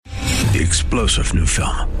The explosive new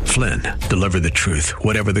film, Flynn, deliver the truth,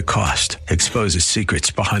 whatever the cost, exposes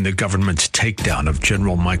secrets behind the government's takedown of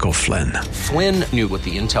General Michael Flynn. Flynn knew what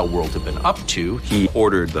the intel world had been up to. He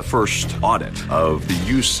ordered the first audit of the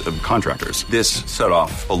use of contractors. This set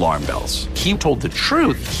off alarm bells. He told the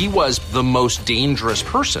truth. He was the most dangerous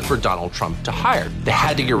person for Donald Trump to hire. They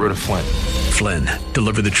had to get rid of Flynn. Flynn,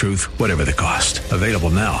 deliver the truth, whatever the cost. Available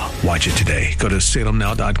now. Watch it today. Go to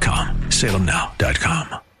salemnow.com.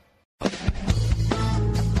 salemnow.com.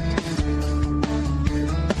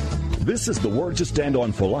 This is the Word to Stand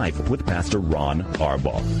On for Life with Pastor Ron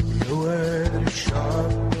Arbaugh. The word is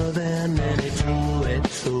sharper than any two-edged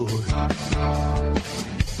sword,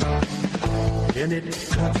 and it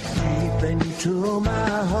cuts deep into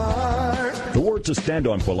my heart. The Word to Stand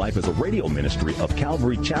On for Life is a radio ministry of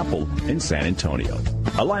Calvary Chapel in San Antonio.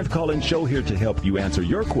 A live call-in show here to help you answer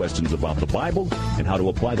your questions about the Bible and how to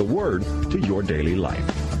apply the Word to your daily life.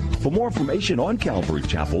 For more information on Calvary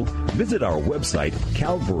Chapel, visit our website,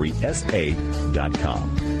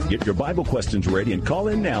 calvarysa.com. Get your Bible questions ready and call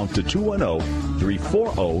in now to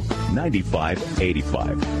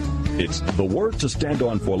 210-340-9585. It's The Word to Stand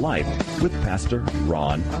On for Life with Pastor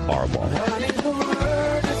Ron Arbaugh.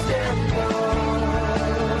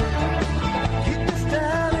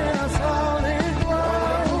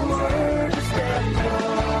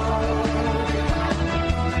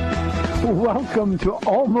 Welcome to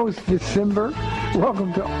almost December.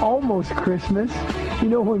 Welcome to almost Christmas. You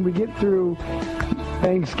know, when we get through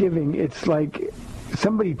Thanksgiving, it's like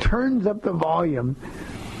somebody turns up the volume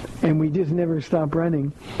and we just never stop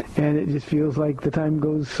running. And it just feels like the time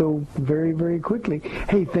goes so very, very quickly.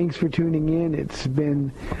 Hey, thanks for tuning in. It's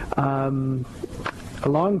been a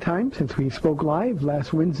long time since we spoke live.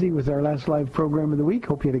 Last Wednesday was our last live program of the week.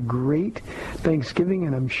 Hope you had a great Thanksgiving,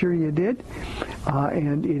 and I'm sure you did.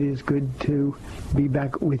 And it is good to be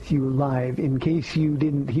back with you live. In case you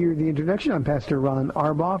didn't hear the introduction, I'm Pastor Ron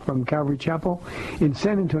Arbaugh from Calvary Chapel in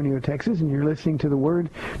San Antonio, Texas, and you're listening to The Word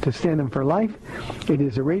to Stand On for Life. It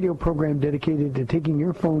is a radio program dedicated to taking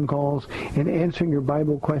your phone calls and answering your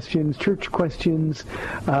Bible questions, church questions,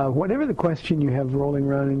 whatever the question you have rolling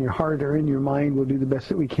around in your heart or in your mind. We'll do the best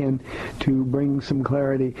that we can to bring some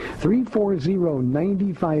clarity.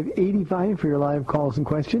 340-9585 for your live calls and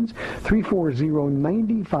questions.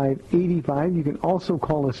 340-9585. You can also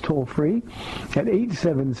call us toll free at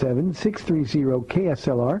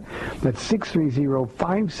 877-630-KSLR. That's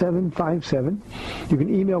 630-5757. You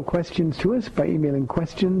can email questions to us by emailing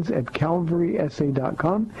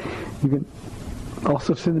questions@calvarysa.com. You can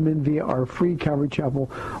also send them in via our free Calvary Chapel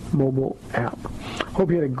mobile app. Hope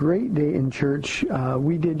you had a great day in church.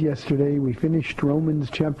 We did yesterday. We finished Romans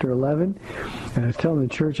chapter 11. And I was telling the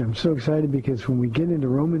church, I'm so excited because when we get into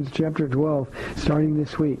Romans chapter 12, starting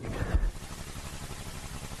this week,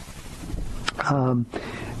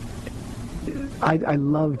 I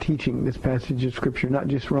love teaching this passage of Scripture, not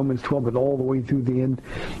just Romans 12, but all the way through the end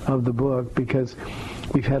of the book, because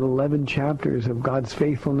we've had 11 chapters of God's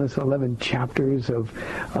faithfulness, 11 chapters of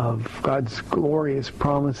God's glorious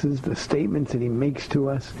promises, the statements that He makes to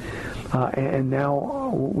us. And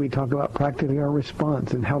now we talk about practically our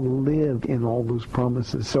response and how to live in all those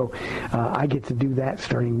promises. So I get to do that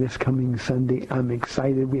starting this coming Sunday. I'm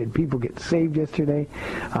excited. We had people get saved yesterday.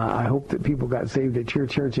 I hope that people got saved at your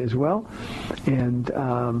church as well. And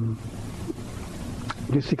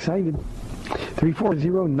just excited.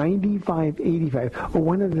 340-9585. Oh,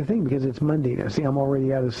 one other thing, because it's Monday now. See, I'm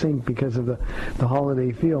already out of sync because of the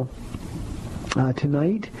holiday feel.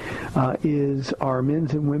 Tonight is our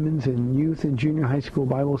men's and women's and youth and junior high school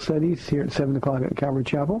Bible studies here at 7 o'clock at Calvary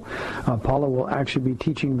Chapel. Paula will actually be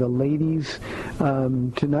teaching the ladies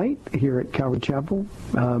tonight here at Calvary Chapel.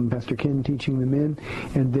 Pastor Ken teaching the men,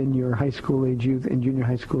 and then your high school age youth and junior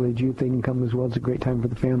high school age youth, they can come as well. It's a great time for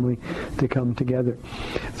the family to come together.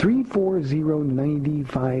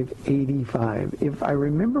 340-9585. If I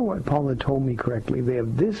remember what Paula told me correctly, they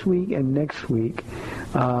have this week and next week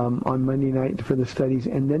on Monday night for the studies,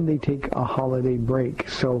 and then they take a holiday break.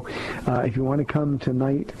 So if you want to come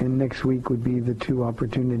tonight and next week would be the two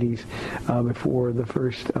opportunities before the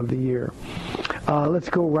first of the year.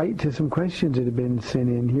 Let's go right to some questions that have been sent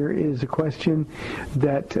in. Here is a question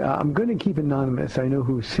that I'm going to keep anonymous. I know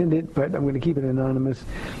who sent it, but I'm going to keep it anonymous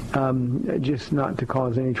just not to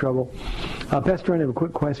cause any trouble. Pastor, I have a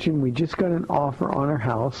quick question. We just got an offer on our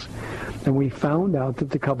house, and we found out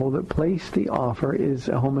that the couple that placed the offer is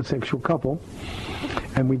a homosexual couple.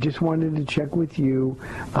 And we just wanted to check with you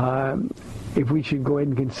if we should go ahead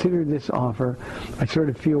and consider this offer. I sort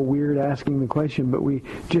of feel weird asking the question, but we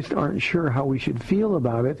just aren't sure how we should feel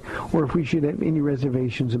about it, or if we should have any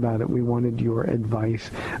reservations about it. We wanted your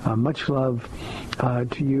advice. Much love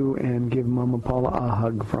to you, and give Mama Paula a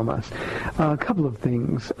hug from us. A couple of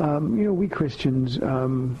things. We Christians,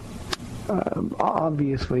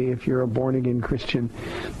 obviously, if you're a born-again Christian,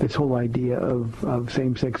 this whole idea of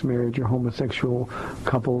same-sex marriage or homosexual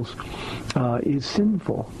couples is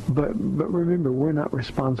sinful. But remember, we're not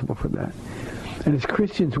responsible for that. And as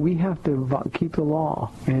Christians, we have to keep the law,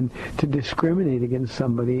 and to discriminate against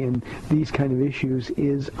somebody in these kind of issues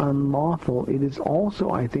is unlawful. It is also,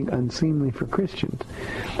 I think, unseemly for Christians.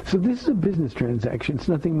 So this is a business transaction. It's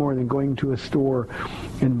nothing more than going to a store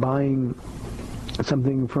and buying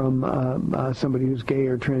something from somebody who's gay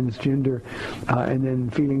or transgender, and then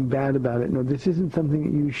feeling bad about it. No, this isn't something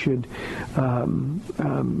that you should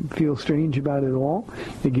feel strange about at all.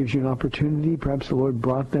 It gives you an opportunity. Perhaps the Lord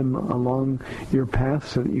brought them along your path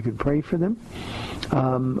so that you could pray for them.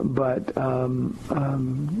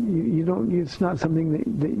 You don't. It's not something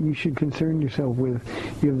that you should concern yourself with.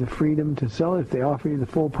 You have the freedom to sell it if they offer you the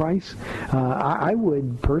full price. I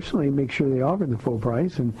would personally make sure they offered the full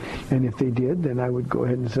price, and if they did, then I would go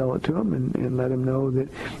ahead and sell it to them and let them know that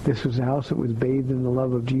this was a house that was bathed in the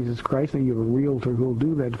love of Jesus Christ. And you have a realtor who will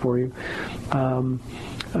do that for you.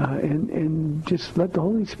 And just let the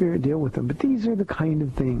Holy Spirit deal with them. But these are the kind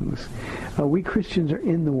of things. We Christians are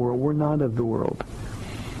in the world. We're not of the world.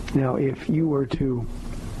 Now, if you were to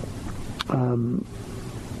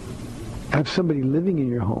have somebody living in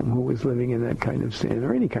your home who was living in that kind of sin,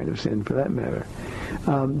 or any kind of sin for that matter,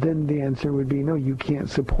 then the answer would be no, you can't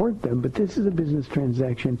support them. But this is a business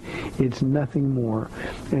transaction. It's nothing more.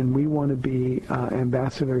 And we want to be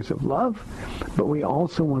ambassadors of love, but we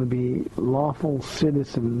also want to be lawful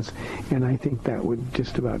citizens, and I think that would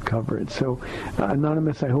just about cover it. So,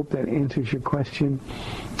 Anonymous, I hope that answers your question.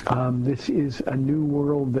 This is a new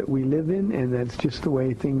world that we live in, and that's just the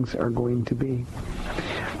way things are going to be.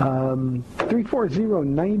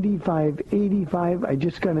 340-9585. I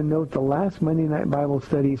just got a note. The last Monday night Bible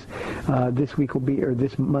studies this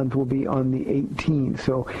month will be on the 18th.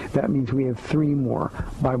 So that means we have 3 more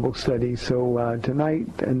Bible studies. So tonight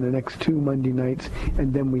and the next 2 Monday nights,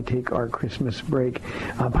 and then we take our Christmas break.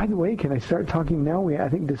 By the way, can I start talking now? I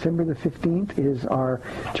think December the 15th is our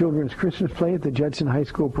children's Christmas play at the Judson High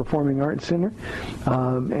School Performing Arts Center,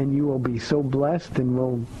 and you will be so blessed, and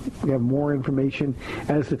we'll have more information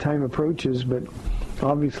as the time approaches, but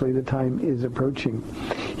obviously the time is approaching.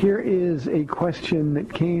 Here is a question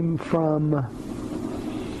that came from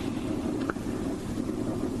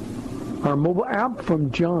our mobile app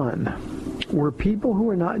from John. Were people who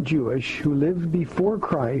are not Jewish, who lived before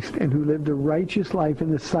Christ, and who lived a righteous life in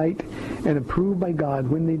the sight and approved by God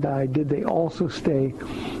when they died, did they also stay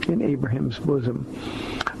in Abraham's bosom?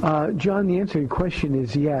 John, the answer to your question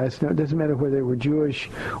is yes. Now, it doesn't matter whether they were Jewish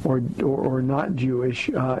or not Jewish.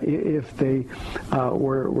 If they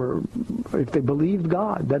if they believed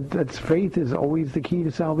God, that's faith is always the key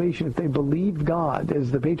to salvation. If they believed God, as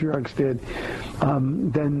the patriarchs did,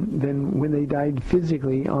 then when they died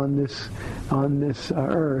physically on this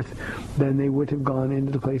earth, then they would have gone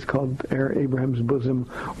into the place called Abraham's bosom,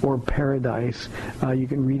 or paradise. You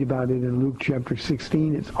can read about it in Luke chapter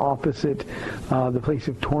 16. It's opposite the place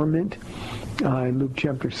of torment. In Luke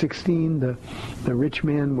chapter 16, the rich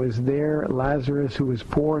man was there. Lazarus, who was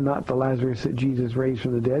poor, not the Lazarus that Jesus raised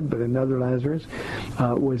from the dead, but another Lazarus,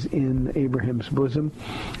 was in Abraham's bosom.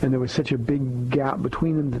 And there was such a big gap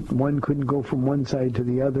between them that one couldn't go from one side to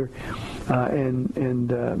the other. And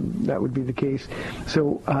that would be the case.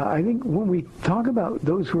 So I think when we talk about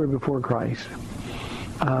those who are before Christ,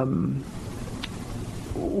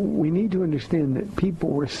 we need to understand that people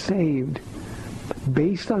were saved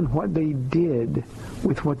based on what they did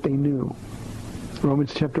with what they knew.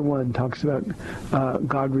 Romans chapter 1 talks about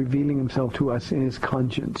God revealing himself to us in his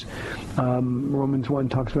conscience. Romans 1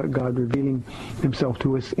 talks about God revealing himself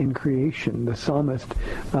to us in creation. The psalmist,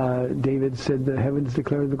 David, said, the heavens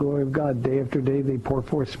declare the glory of God. Day after day they pour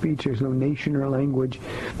forth speech. There's no nation or language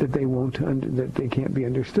that they can't be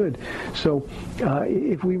understood. So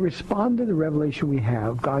if we respond to the revelation we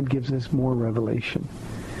have, God gives us more revelation.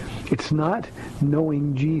 It's not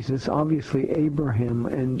knowing Jesus. Obviously, Abraham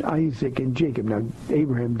and Isaac and Jacob. Now,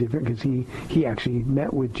 Abraham different because he actually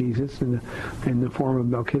met with Jesus in the form of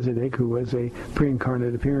Melchizedek, who was a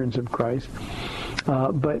pre-incarnate appearance of Christ.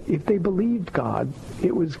 But if they believed God,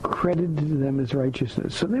 it was credited to them as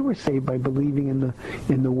righteousness. So they were saved by believing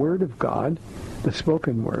in the Word of God, the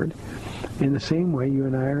spoken Word. In the same way, you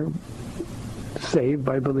and I are saved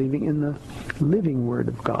by believing in the living Word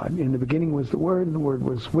of God. In the beginning was the Word, and the Word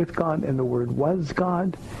was with God, and the Word was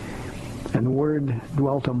God, and the Word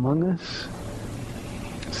dwelt among us.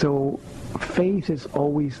 So faith is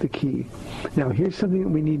always the key. Now, here's something that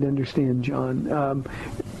we need to understand, John.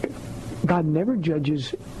 God never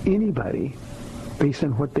judges anybody based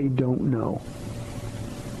on what they don't know.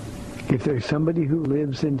 If there's somebody who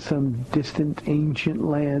lives in some distant ancient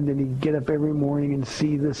land and he'd get up every morning and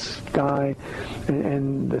see the sky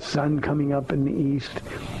and the sun coming up in the east,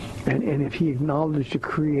 and if he acknowledged a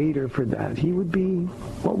creator for that, he would be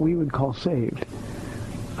what we would call saved.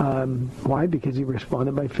 Why? Because he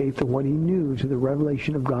responded by faith to what he knew, to the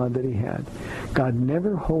revelation of God that he had. God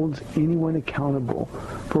never holds anyone accountable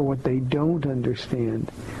for what they don't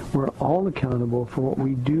understand. We're all accountable for what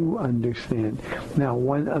we do understand. Now,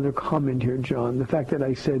 one other comment here, John. The fact that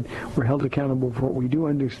I said we're held accountable for what we do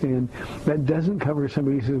understand, that doesn't cover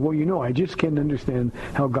somebody who says, well, I just can't understand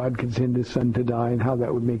how God could send his son to die and how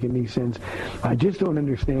that would make any sense. I just don't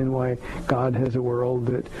understand why God has a world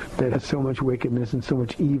that has so much wickedness and so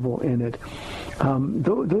much evil in it.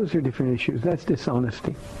 Those are different issues. That's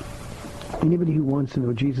dishonesty. Anybody who wants to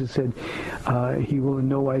know, Jesus said he will in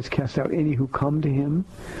no wise cast out any who come to him.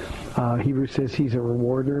 Hebrews says he's a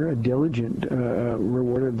rewarder, a diligent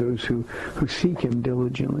rewarder of those who seek him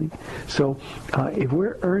diligently. So if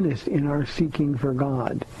we're earnest in our seeking for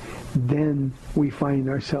God, then we find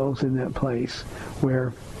ourselves in that place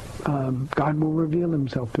where God will reveal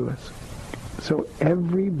himself to us. So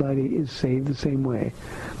everybody is saved the same way,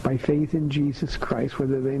 by faith in Jesus Christ,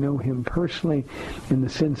 whether they know him personally in the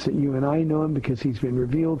sense that you and I know him because he's been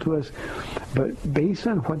revealed to us, but based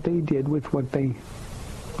on what they did with what they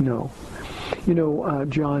know.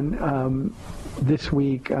 John, this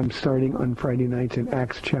week I'm starting on Friday nights in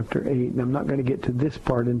Acts chapter 8, and I'm not going to get to this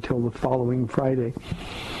part until the following Friday.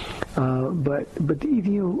 But the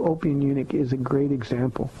Ethiopian eunuch is a great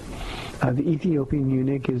example. The Ethiopian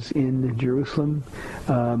eunuch is in Jerusalem.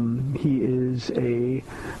 He is a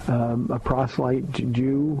proselyte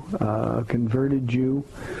Jew, a converted Jew.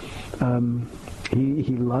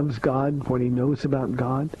 He loves God, what he knows about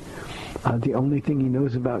God. The only thing he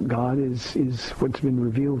knows about God is what's been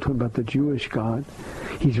revealed to him about the Jewish God.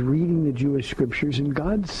 He's reading the Jewish scriptures, and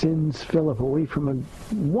God sends Philip away from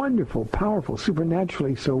a wonderful, powerful,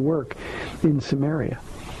 supernaturally so work in Samaria.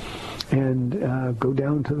 And go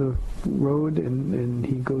down to the road, and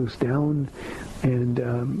he goes down, and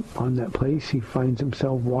on that place he finds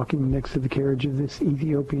himself walking next to the carriage of this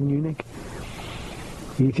Ethiopian eunuch.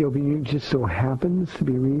 The Ethiopian eunuch just so happens to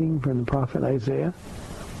be reading from the prophet Isaiah.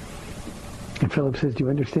 And Philip says, do you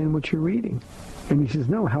understand what you're reading? And he says,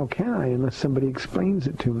 no, how can I unless somebody explains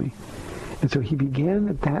it to me? And so he began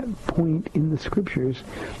at that point in the scriptures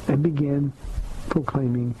and began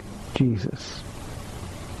proclaiming Jesus.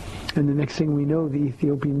 And the next thing we know, the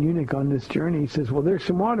Ethiopian eunuch on this journey says, well, there's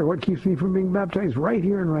some water. What keeps me from being baptized right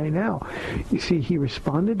here and right now? You see, he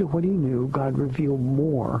responded to what he knew. God revealed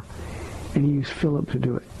more, and he used Philip to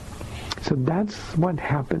do it. So that's what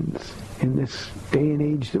happens in this day and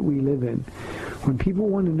age that we live in. When people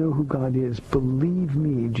want to know who God is, believe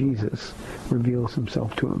me, Jesus reveals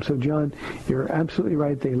himself to them. So, John, you're absolutely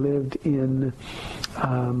right. They lived in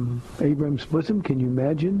Abraham's bosom. Can you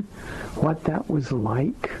imagine what that was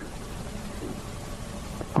like?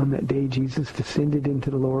 On that day, Jesus descended into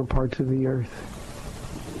the lower parts of the earth.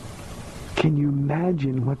 Can you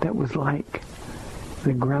imagine what that was like?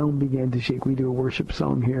 The ground began to shake. We do a worship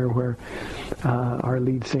song here where our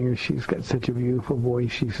lead singer, she's got such a beautiful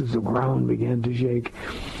voice. She says the ground began to shake.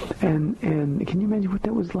 And can you imagine what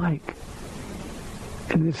that was like?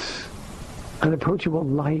 And this unapproachable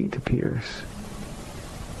light appears.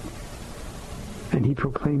 And he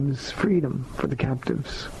proclaims freedom for the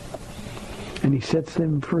captives. And he sets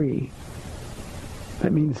them free.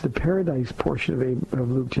 That means the paradise portion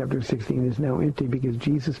of Luke chapter 16 is now empty because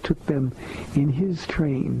Jesus took them in his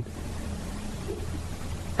train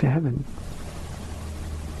to heaven.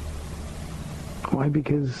 Why?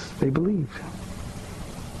 Because they believed.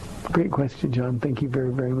 Great question, John. Thank you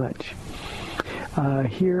very, very much.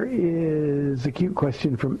 Here is a cute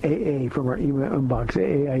question from AA from our email inbox.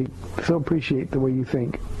 AA, I so appreciate the way you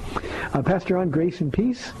think. Pastor Ron, grace and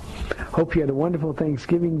peace. Hope you had a wonderful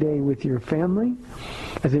Thanksgiving Day with your family.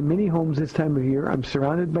 As in many homes this time of year, I'm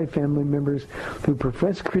surrounded by family members who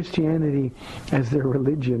profess Christianity as their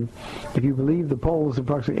religion. If you believe the polls,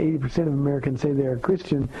 approximately 80% of Americans say they are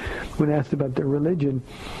Christian. When asked about their religion,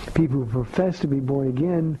 people who profess to be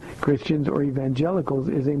born-again Christians or evangelicals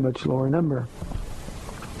is a much lower number.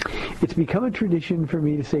 It's become a tradition for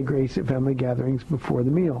me to say grace at family gatherings before the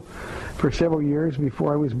meal. For several years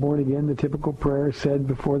before I was born again, the typical prayer said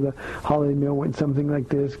before the holiday meal went something like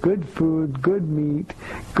this: good food, good meat,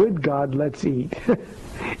 good God, let's eat.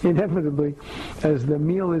 Inevitably, as the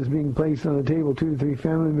meal is being placed on the table, 2 to 3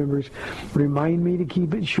 family members remind me to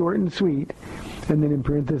keep it short and sweet. And then in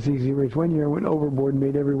parentheses, he writes, one year I went overboard and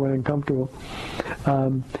made everyone uncomfortable.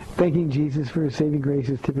 Thanking Jesus for his saving grace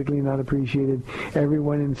is typically not appreciated.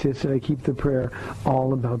 Everyone insists that I keep the prayer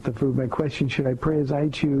all about the food. My question, should I pray as I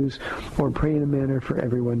choose or pray in a manner for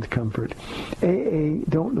everyone's comfort?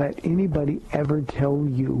 Don't let anybody ever tell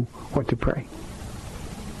you what to pray.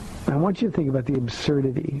 I want you to think about the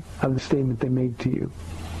absurdity of the statement they made to you.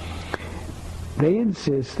 They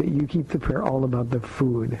insist that you keep the prayer all about the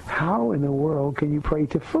food. How in the world can you pray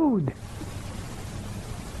to food?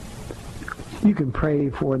 You can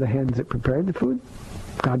pray for the hands that prepared the food.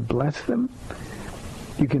 God bless them.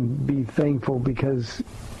 You can be thankful because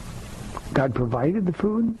God provided the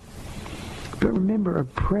food. But remember, a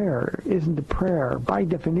prayer isn't a prayer by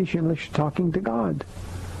definition unless you're talking to God.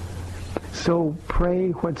 So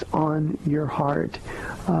pray what's on your heart.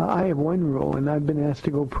 I have one rule, and I've been asked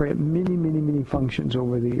to go pray at many, many, many functions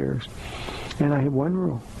over the years. And I have one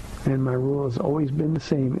rule, and my rule has always been the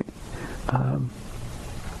same.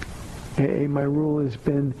 My rule has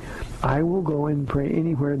been, I will go and pray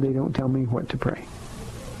anywhere they don't tell me what to pray.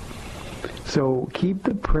 So keep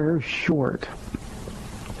the prayer short.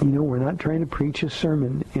 You know, we're not trying to preach a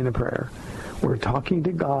sermon in a prayer. We're talking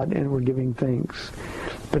to God and we're giving thanks.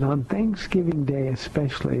 But on Thanksgiving Day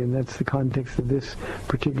especially, and that's the context of this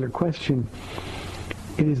particular question,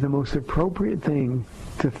 it is the most appropriate thing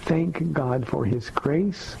to thank God for his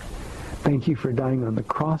grace. Thank you for dying on the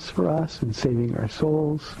cross for us and saving our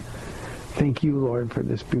souls. Thank you, Lord, for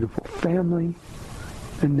this beautiful family.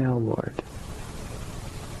 And now, Lord,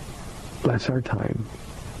 bless our time.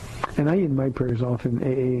 And I end my prayers often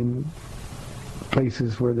in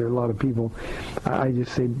places where there are a lot of people. I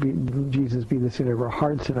just say, Jesus, be the center of our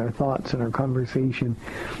hearts and our thoughts and our conversation.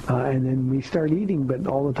 And then we start eating, but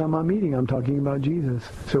all the time I'm eating, I'm talking about Jesus.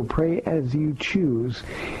 So pray as you choose.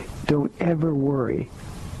 Don't ever worry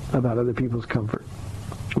about other people's comfort.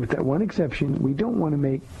 With that one exception, we don't want to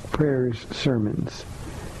make prayers sermons.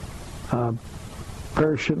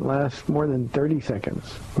 Prayer shouldn't last more than 30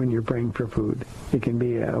 seconds when you're praying for food. It can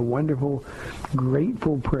be a wonderful,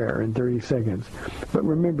 grateful prayer in 30 seconds. But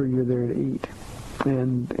remember, you're there to eat.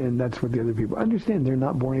 And that's what the other people understand. They're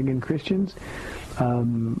not born-again Christians. I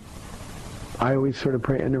always sort of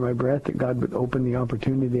pray under my breath that God would open the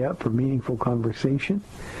opportunity up for meaningful conversation.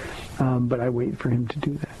 But I wait for him to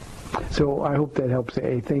do that. So I hope that helps.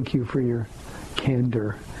 Thank you for your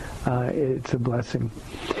candor. It's a blessing.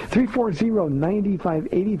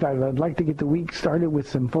 340-9585. I'd like to get the week started with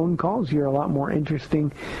some phone calls. You're a lot more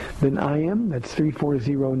interesting than I am. That's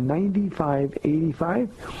 340-9585.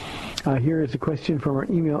 Here is a question from our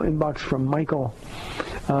email inbox from Michael.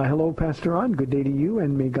 Hello, Pastor Ron. Good day to you,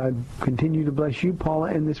 and may God continue to bless you, Paula,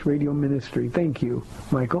 and this radio ministry. Thank you,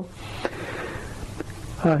 Michael.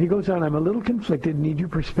 He goes on, I'm a little conflicted, need your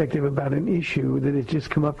perspective about an issue that has just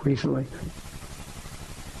come up recently.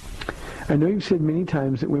 I know you've said many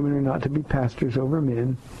times that women are not to be pastors over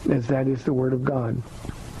men, as that is the word of God.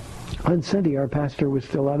 On Sunday, our pastor was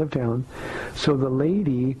still out of town, so the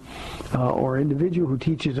lady or individual who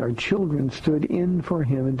teaches our children stood in for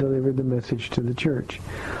him and delivered the message to the church.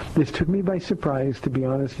 This took me by surprise, to be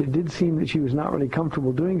honest. It did seem that she was not really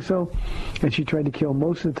comfortable doing so, and she tried to kill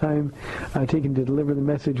most of the time taken to deliver the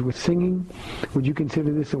message with singing. Would you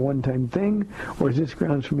consider this a one-time thing, or is this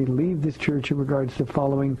grounds for me to leave this church in regards to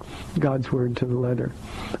following God's word to the letter?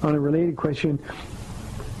 On a related question,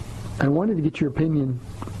 I wanted to get your opinion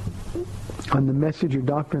on the message or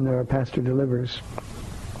doctrine that our pastor delivers.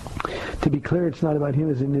 To be clear, it's not about him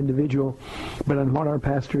as an individual, but on what our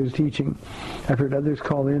pastor is teaching. I've heard others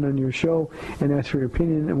call in on your show and ask for your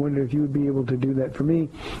opinion and wonder if you would be able to do that for me.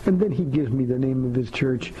 And then he gives me the name of his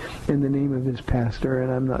church and the name of his pastor,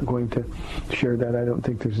 and I'm not going to share that. I don't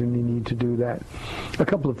think there's any need to do that. A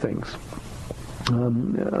couple of things.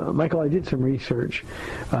 Michael, I did some research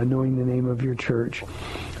knowing the name of your church.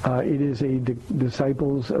 It is a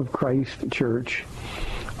Disciples of Christ church,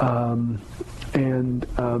 and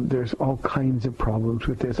there's all kinds of problems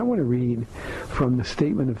with this. I want to read from the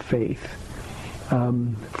statement of faith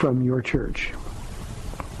from your church.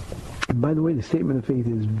 And by the way, the statement of faith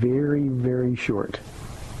is very, very short,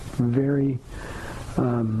 very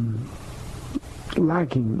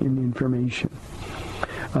lacking in information.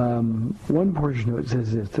 One portion of it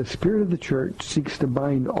says this: the Spirit of the church seeks to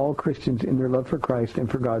bind all Christians in their love for Christ and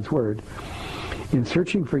for God's Word. In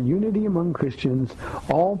searching for unity among Christians,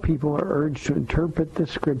 all people are urged to interpret the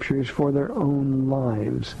Scriptures for their own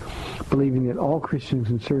lives, believing that all Christians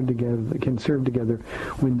can serve together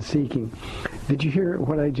when seeking. Did you hear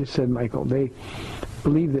what I just said, Michael? They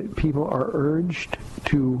believe that people are urged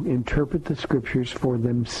to interpret the Scriptures for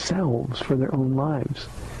themselves, for their own lives,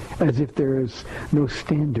 as if there is no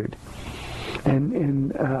standard.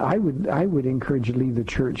 And I would encourage you to leave the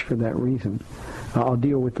church for that reason. I'll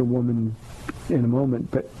deal with the woman in a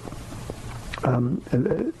moment, but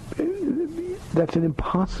that's an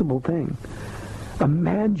impossible thing.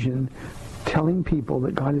 Imagine telling people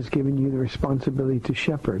that God has given you the responsibility to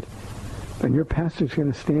shepherd, and your pastor's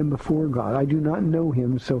going to stand before God. I do not know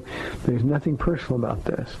him, so there's nothing personal about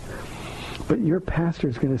this. But your pastor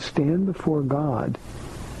is going to stand before God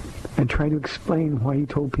and try to explain why he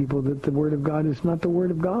told people that the Word of God is not the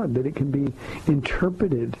Word of God, that it can be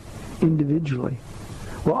interpreted individually.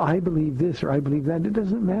 Well, I believe this or I believe that. It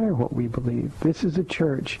doesn't matter what we believe. This is a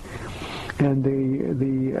church, and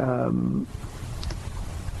the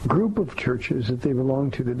group of churches that they belong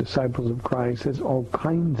to, the Disciples of Christ, has all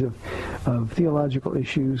kinds of theological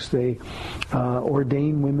issues. They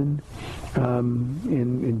ordain women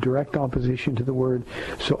in direct opposition to the Word.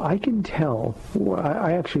 So I can tell.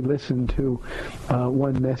 I actually listened to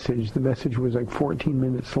one message. The message was like 14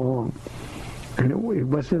 minutes long, and it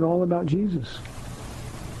wasn't all about Jesus.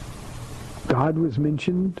 God was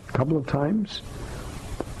mentioned a couple of times,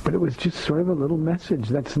 but it was just sort of a little message.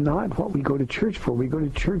 That's not what we go to church for. We go to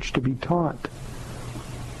church to be taught,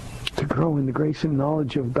 to grow in the grace and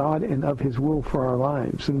knowledge of God and of His will for our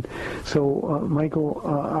lives. And so, Michael,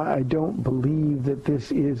 I don't believe that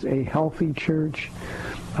this is a healthy church,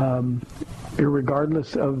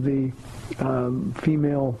 irregardless of the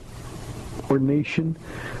female ordination.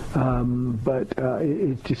 But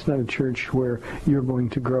it's just not a church where you're going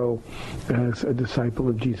to grow as a disciple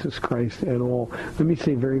of Jesus Christ at all. Let me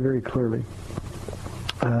say very, very clearly,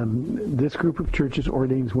 this group of churches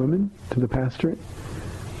ordains women to the pastorate.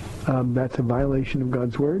 That's a violation of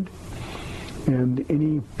God's Word. And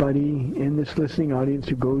anybody in this listening audience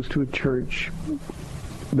who goes to a church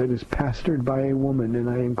that is pastored by a woman, and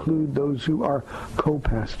I include those who are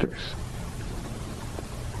co-pastors,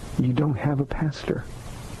 you don't have a pastor.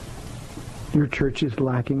 Your church is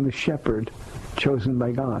lacking the shepherd chosen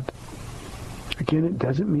by God. Again, it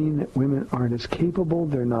doesn't mean that women aren't as capable,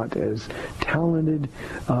 they're not as talented,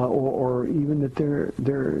 or even that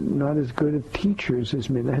they're not as good of teachers as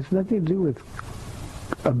men. That has nothing to do with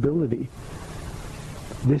ability.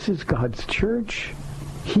 This is God's church.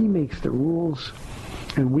 He makes the rules,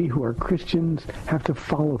 and we who are Christians have to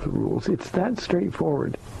follow the rules. It's that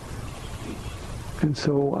straightforward. And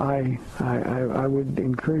so I would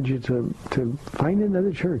encourage you to find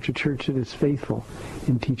another church, a church that is faithful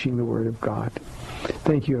in teaching the Word of God.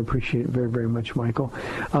 Thank you. I appreciate it very, very much, Michael.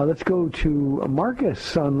 Let's go to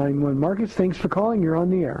Marcus on line 1. Marcus, thanks for calling. You're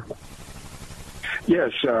on the air.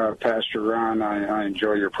 Yes, Pastor Ron, I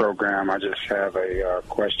enjoy your program. I just have a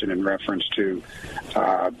question in reference to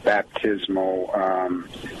baptismal,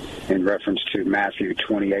 in reference to Matthew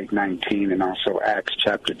 28:19 and also Acts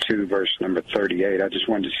chapter 2, verse number 38. I just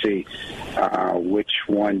wanted to see which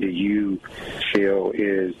one do you feel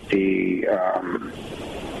is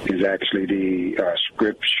actually the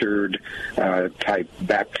scriptured type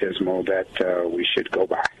baptismal that we should go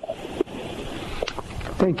by.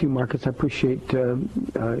 Thank you, Marcus. I appreciate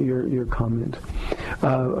your comment.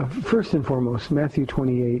 First and foremost, Matthew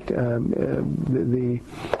 28,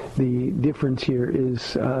 the difference here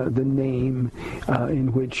is the name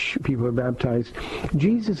in which people are baptized.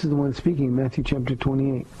 Jesus is the one speaking in Matthew chapter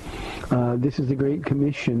 28. This is the Great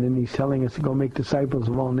Commission, and He's telling us to go make disciples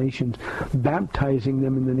of all nations, baptizing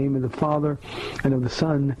them in the name of the Father and of the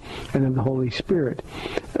Son and of the Holy Spirit.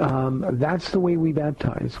 That's the way we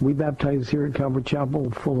baptize. We baptize here at Calvary Chapel,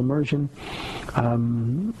 full immersion.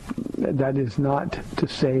 That is not to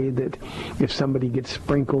say that if somebody gets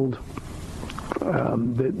sprinkled,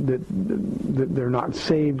 that they're not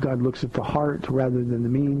saved. God looks at the heart rather than the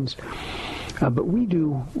means. But we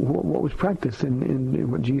do what was practiced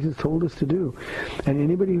and what Jesus told us to do. And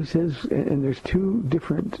anybody who says, and there's two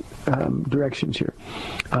different directions here.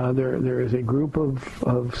 There is a group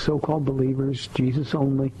of so-called believers, Jesus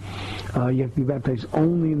only. You have to be baptized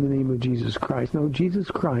only in the name of Jesus Christ. No, Jesus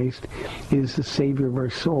Christ is the Savior of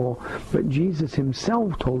our soul. But Jesus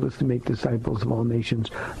Himself told us to make disciples of all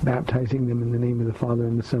nations, baptizing them in the name of the Father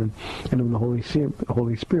and the Son and of the Holy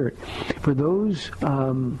Spirit. For those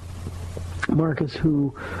Marcus,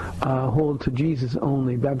 who hold to Jesus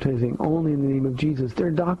only, baptizing only in the name of Jesus, their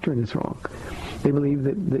doctrine is wrong. They believe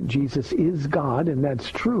that Jesus is God, and that's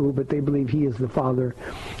true, but they believe he is the Father,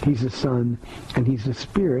 he's the Son, and he's the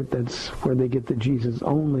Spirit. That's where they get the Jesus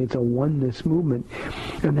only. It's a oneness movement.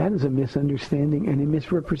 And that is a misunderstanding and a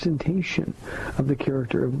misrepresentation of the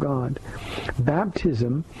character of God.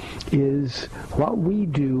 Baptism is what we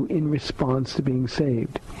do in response to being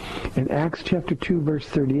saved. And Acts chapter 2, verse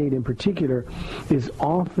 38 in particular is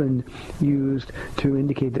often used to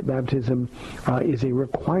indicate that baptism is a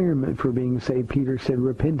requirement for being saved. Peter said,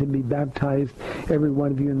 repent and be baptized, every one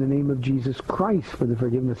of you, in the name of Jesus Christ for the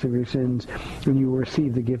forgiveness of your sins, and you will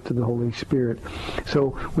receive the gift of the Holy Spirit.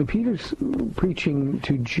 So when Peter's preaching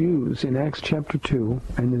to Jews in Acts chapter 2,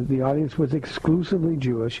 and the audience was exclusively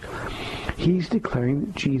Jewish, he's declaring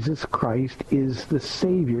that Jesus Christ is the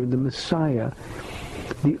Savior, the Messiah,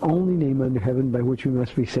 the only name under heaven by which we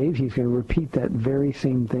must be saved. He's going to repeat that very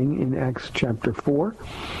same thing in Acts chapter 4.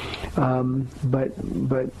 But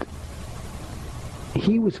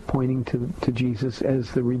he was pointing to Jesus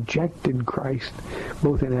as the rejected Christ,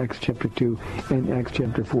 both in Acts chapter 2 and Acts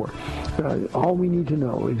chapter 4. All we need to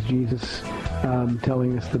know is Jesus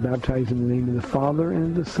telling us to baptize in the name of the Father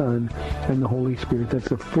and the Son and the Holy Spirit. That's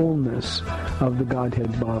the fullness of the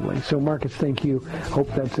Godhead bodily. So, Marcus, thank you. Hope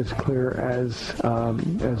that's as clear as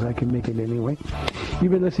I can make it anyway.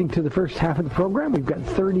 You've been listening to the first half of the program. We've got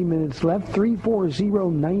 30 minutes left.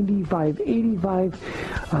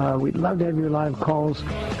 340-9585. We'd love to have your live calls.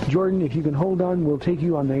 Jordan, if you can hold on, we'll take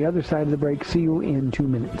you on the other side of the break. See you in 2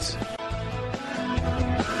 minutes.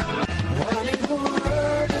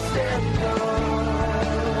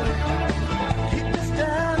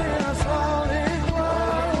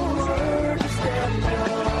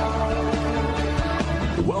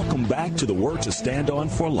 Welcome back to the Word to Stand On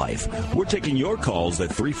for Life. We're taking your calls at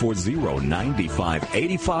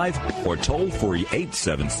 340-9585 or toll-free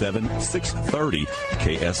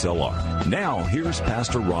 877-630-KSLR. Now, here's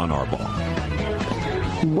Pastor Ron Arbaugh.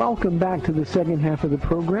 Welcome back to the second half of the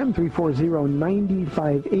program,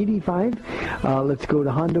 340-9585. Let's go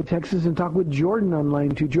to Hondo, Texas, and talk with Jordan on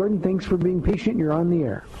line 2. Jordan, thanks for being patient. You're on the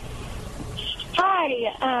air.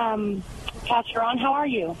 Hi, Pastor Ron. How are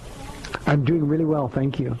you? I'm doing really well,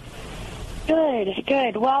 thank you.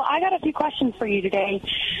 Good. Well, I got a few questions for you today,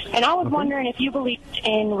 and I was wondering if you believed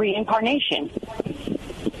in reincarnation.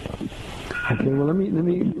 Okay, well, let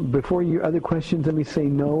me before you other questions, let me say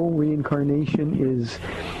no, reincarnation is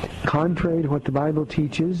contrary to what the Bible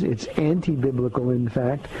teaches. It's anti-biblical, in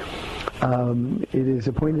fact. It is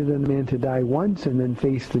appointed unto man to die once and then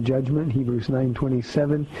face the judgment, Hebrews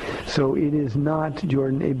 9:27. So it is not,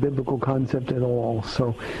 Jordan, a biblical concept at all.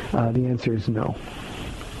 So the answer is no.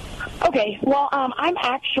 Okay, well, I'm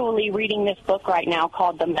actually reading this book right now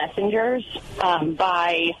called The Messengers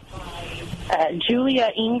by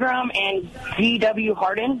Julia Ingram and G.W.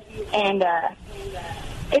 Hardin, and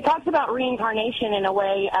it talks about reincarnation in a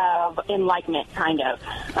way of enlightenment, kind of.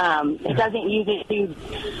 It doesn't use it to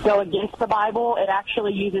go against the Bible. It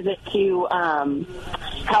actually uses it to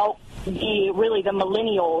help the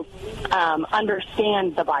millennials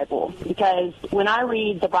understand the Bible. Because when I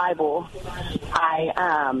read the Bible,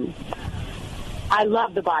 I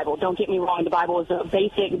love the Bible. Don't get me wrong. The Bible is a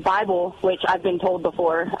basic Bible, which I've been told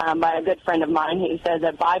before by a good friend of mine who says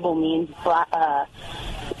that Bible means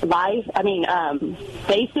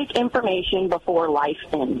basic information before life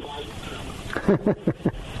ends.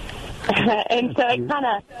 And so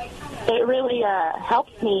it really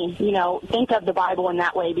helps me, think of the Bible in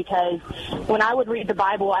that way, because when I would read the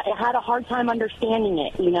Bible, I had a hard time understanding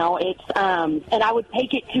it, it's, and I would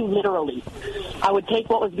take it too literally. I would take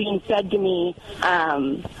what was being said to me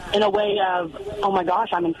in a way of, oh my gosh,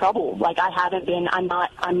 I'm in trouble. Like I'm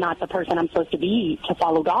not the person I'm supposed to be to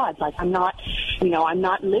follow God. Like I'm not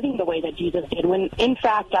living the way that Jesus did, when in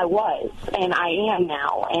fact I was, and I am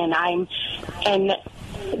now,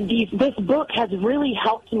 this book has really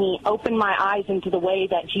helped me open my eyes into the way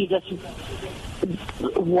that Jesus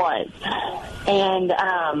was. And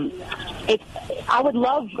I would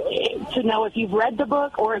love to know if you've read the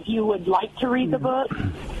book or if you would like to read the book.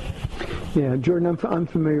 Yeah, Jordan, I'm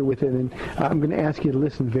familiar with it, and I'm going to ask you to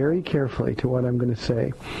listen very carefully to what I'm going to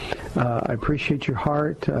say. I appreciate your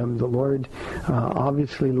heart. The Lord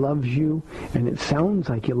obviously loves you, and it sounds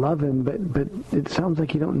like you love Him, but it sounds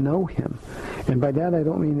like you don't know Him. And by that, I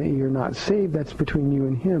don't mean that you're not saved. That's between you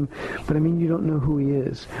and Him. But I mean you don't know who He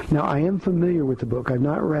is. Now, I am familiar with the book. I've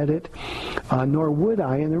not read it, nor would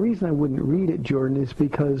I. And the reason I wouldn't read it, Jordan, is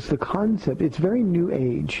because the concept, it's very New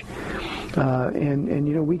Age.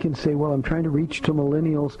 And we can say, well, I'm trying to reach to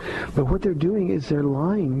millennials, but what they're doing is they're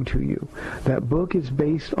lying to you. That book is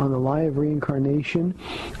based on the lie of reincarnation.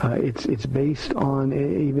 It's based on,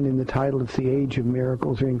 even in the title, it's the Age of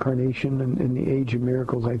Miracles, Reincarnation, and the Age of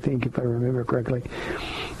Miracles, I think, if I remember correctly.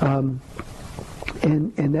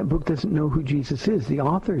 And that book doesn't know who Jesus is. The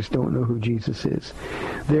authors don't know who Jesus is.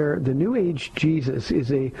 The New Age Jesus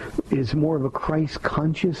is more of a Christ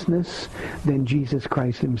consciousness than Jesus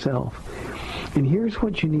Christ himself. And here's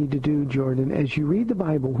what you need to do, Jordan. As you read the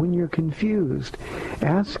Bible, when you're confused,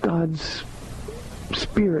 ask God's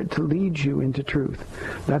Spirit to lead you into truth.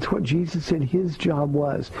 That's what Jesus said his job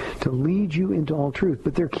was, to lead you into all truth.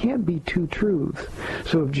 But there can't be two truths.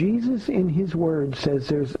 So if Jesus in his word says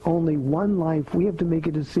there's only one life, we have to make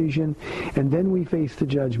a decision, and then we face the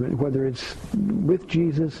judgment, whether it's with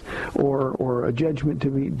Jesus or a judgment to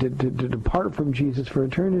depart from Jesus for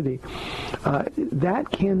eternity. That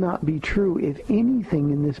cannot be true if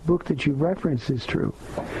anything in this book that you reference is true.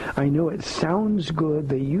 I know it sounds good.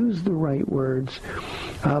 They use the right words.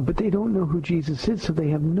 But they don't know who Jesus is, so they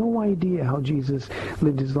have no idea how Jesus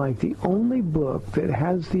lived his life. The only book that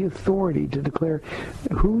has the authority to declare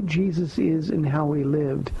who Jesus is and how he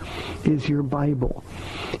lived is your Bible.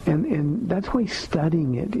 And that's why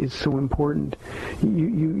studying it is so important.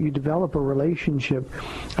 You develop a relationship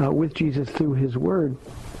with Jesus through his word.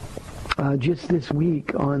 Just this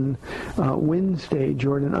week on Wednesday,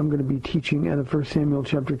 Jordan, I'm going to be teaching out of 1 Samuel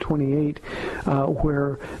chapter 28,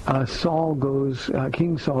 where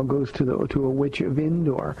King Saul goes to a witch of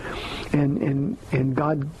Endor, and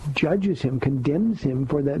God judges him, condemns him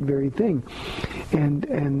for that very thing,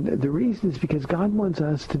 and the reason is because God wants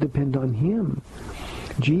us to depend on him.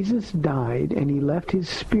 Jesus died, and he left his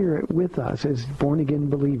Spirit with us as born-again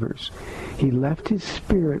believers. He left his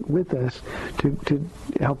Spirit with us to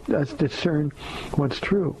help us discern what's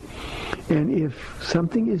true. And if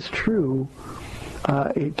something is true,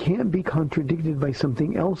 it can't be contradicted by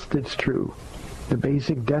something else that's true. The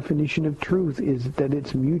basic definition of truth is that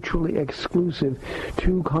it's mutually exclusive.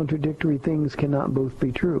 Two contradictory things cannot both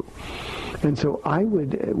be true. And so I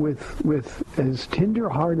would, with as tender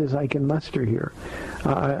heart as I can muster here,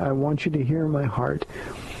 I want you to hear my heart.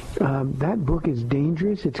 That book is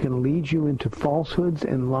dangerous. It's going to lead you into falsehoods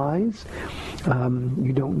and lies.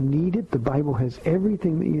 You don't need it. The Bible has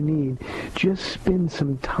everything that you need. Just spend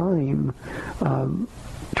some time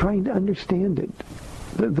trying to understand it.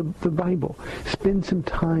 The Bible. Spend some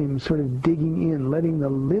time sort of digging in, letting the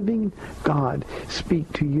living God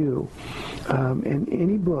speak to you. And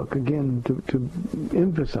any book, again, to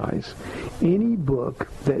emphasize, any book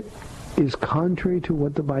that is contrary to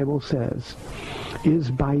what the Bible says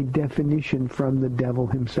is by definition from the devil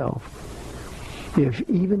himself. If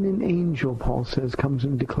even an angel, Paul says, comes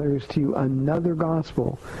and declares to you another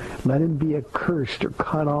gospel, let him be accursed or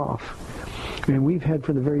cut off. And we've had,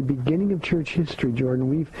 from the very beginning of church history, Jordan,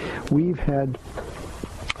 we've had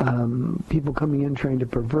people coming in trying to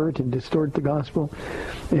pervert and distort the gospel.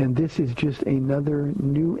 And this is just another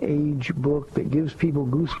new age book that gives people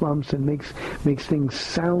goosebumps and makes things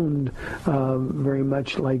sound very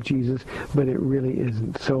much like Jesus, but it really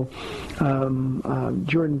isn't. So,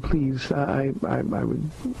 Jordan, please, I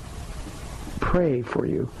would pray for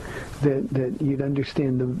you that you'd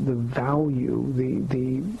understand the value,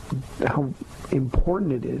 the how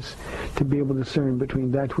important it is to be able to discern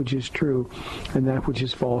between that which is true and that which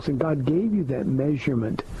is false. And God gave you that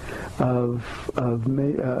measurement of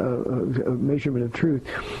measurement of truth,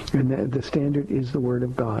 and that the standard is the Word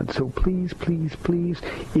of God. So please, please, please,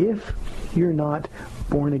 if you're not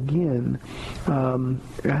born again,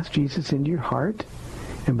 ask Jesus into your heart.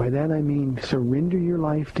 And by that I mean surrender your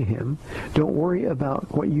life to him. Don't worry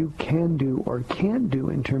about what you can do or can't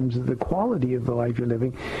do in terms of the quality of the life you're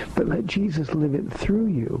living, but let Jesus live it through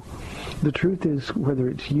you. The truth is, whether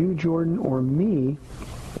it's you, Jordan, or me,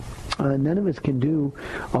 none of us can do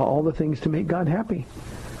all the things to make God happy.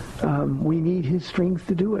 We need his strength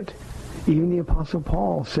to do it. Even the Apostle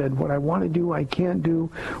Paul said, what I want to do, I can't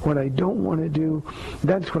do. What I don't want to do,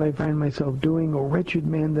 that's what I find myself doing. O wretched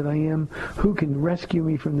man that I am, who can rescue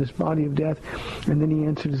me from this body of death? And then he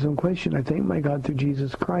answered his own question, I thank my God through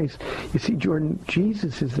Jesus Christ. You see, Jordan,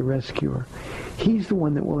 Jesus is the rescuer. He's the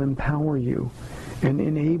one that will empower you and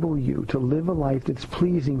enable you to live a life that's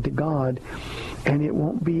pleasing to God. And it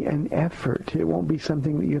won't be an effort. It won't be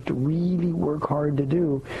something that you have to really work hard to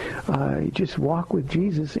do. Just walk with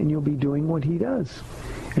Jesus and you'll be doing what he does.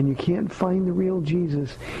 And you can't find the real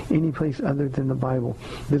Jesus anyplace other than the Bible.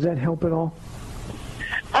 Does that help at all?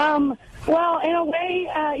 Well, in a way,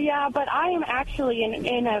 yeah, but I am actually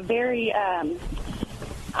in a very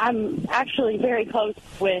I'm actually very close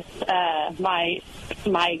with my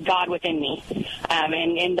God within me,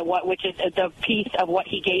 and which is the piece of what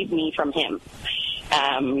He gave me from Him.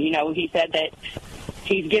 He said that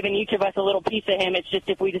He's given each of us a little piece of Him. It's just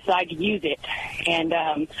if we decide to use it. And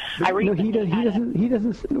I read. No, he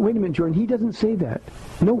doesn't. Wait a minute, Jordan. He doesn't say that.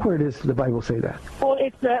 Nowhere does the Bible say that. Well,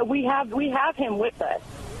 it's we have Him with us,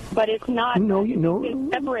 but it's not.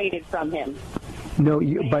 It's separated from Him. No,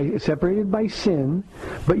 separated by sin,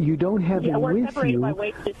 but you don't have Him with you. We're separated by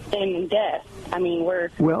wasted sin and death. I mean, we're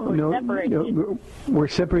separated. No, we're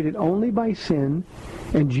separated only by sin,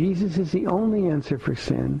 and Jesus is the only answer for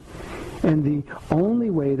sin. And the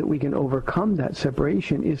only way that we can overcome that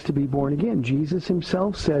separation is to be born again. Jesus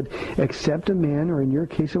Himself said, except a man, or in your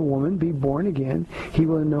case a woman, be born again, he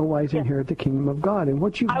will in no wise inherit the kingdom of God. And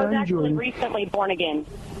what you've done, Jordan... I was actually recently born again.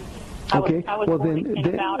 Okay. I was born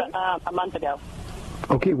again about a month ago.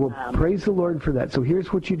 Okay, well, praise the Lord for that. So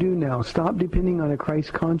here's what you do now. Stop depending on a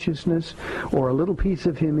Christ consciousness or a little piece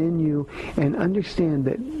of Him in you, and understand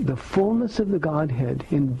that the fullness of the Godhead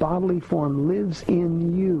in bodily form lives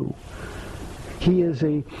in you. He is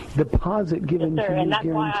a deposit given to you,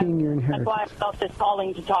 guaranteeing your inheritance. That's why I felt this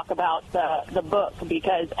calling to talk about the book,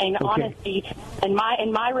 because in honesty, in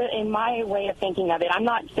my way of thinking of it, I'm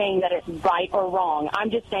not saying that it's right or wrong. I'm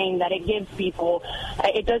just saying that it gives people,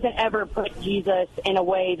 it doesn't ever put Jesus in a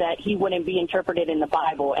way that He wouldn't be interpreted in the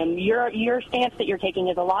Bible. And your stance that you're taking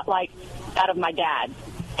is a lot like that of my dad.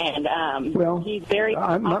 And he's very.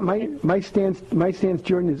 My stance,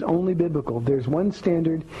 Jordan, is only biblical. There's one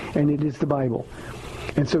standard, and it is the Bible.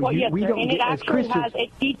 And so we don't. And it actually has.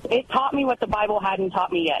 It taught me what the Bible hadn't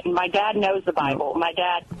taught me yet. And my dad knows the Bible. My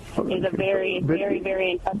dad is a very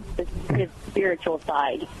in touch with his spiritual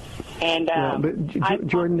side. And but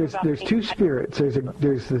Jordan, there's two spirits. There's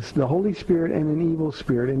the Holy Spirit and an evil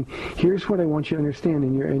spirit. And here's what I want you to understand.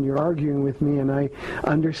 And you're arguing with me, and I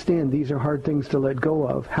understand these are hard things to let go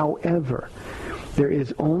of. However, there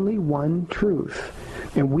is only one truth.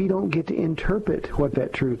 And we don't get to interpret what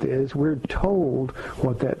that truth is. We're told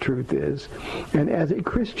what that truth is. And as a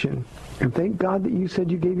Christian, and thank God that you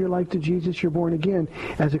said you gave your life to Jesus, you're born again.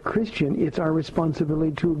 As a Christian, it's our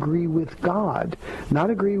responsibility to agree with God, not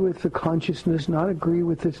agree with the consciousness, not agree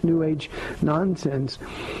with this New Age nonsense,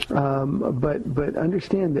 but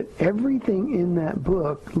understand that everything in that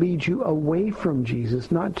book leads you away from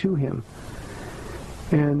Jesus, not to Him.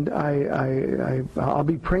 And I'll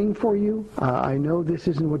be praying for you. I know this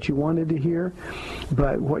isn't what you wanted to hear,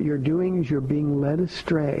 but what you're doing is you're being led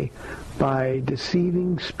astray by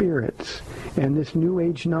deceiving spirits. And this New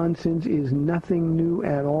Age nonsense is nothing new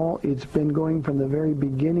at all. It's been going from the very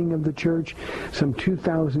beginning of the church, some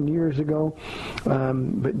 2,000 years ago.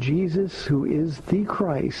 But Jesus, who is the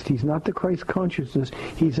Christ, He's not the Christ consciousness,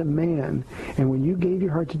 He's a man. And when you gave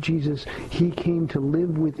your heart to Jesus, He came to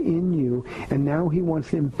live within you, and now He wants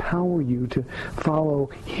to empower you to follow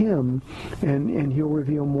Him, and He'll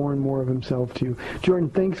reveal more and more of Himself to you. Jordan,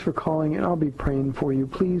 thanks for calling, and I'll be praying for you.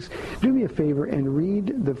 Please do me a favor and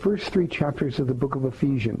read the first 3 chapters of the book of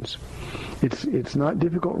Ephesians. It's not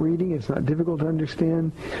difficult reading. It's not difficult to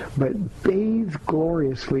understand, but bathe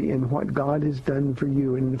gloriously in what God has done for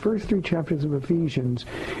you. And in the first 3 chapters of Ephesians,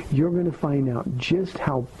 you're going to find out just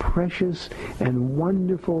how precious and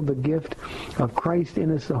wonderful the gift of Christ in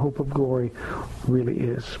us, the hope of glory, really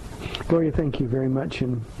is. Gloria, thank you very much,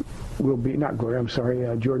 and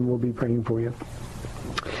Jordan will be praying for you.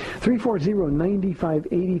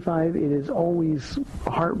 340-9585. It is always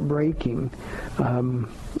heartbreaking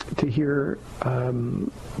to hear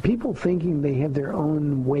people thinking they have their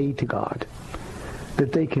own way to God,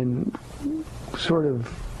 that they can sort of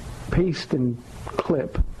paste and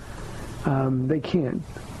clip. They can't.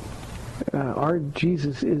 Our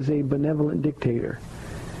Jesus is a benevolent dictator.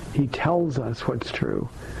 He tells us what's true.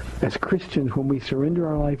 As Christians, when we surrender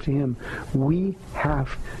our life to Him, we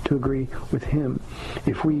have to agree with Him.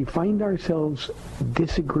 If we find ourselves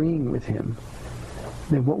disagreeing with Him,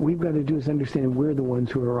 then what we've got to do is understand we're the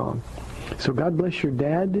ones who are wrong. So God bless your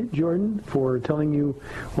dad, Jordan, for telling you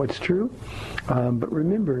what's true. But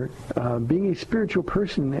remember, being a spiritual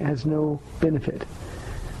person has no benefit.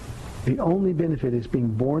 The only benefit is being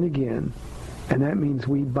born again. And that means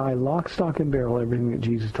we buy lock, stock, and barrel everything that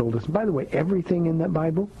Jesus told us. And by the way, everything in that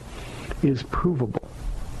Bible is provable.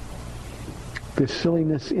 The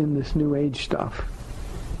silliness in this New Age stuff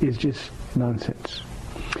is just nonsense.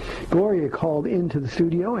 Gloria called into the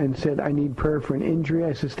studio and said, I need prayer for an injury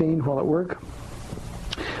I sustained while at work.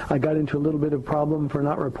 I got into a little bit of problem for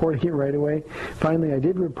not reporting it right away. Finally, I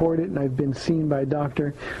did report it, and I've been seen by a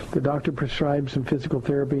doctor. The doctor prescribed some physical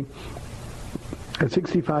therapy. At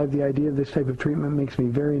 65, the idea of this type of treatment makes me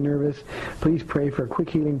very nervous. Please pray for a quick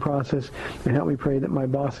healing process and help me pray that my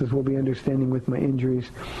bosses will be understanding with my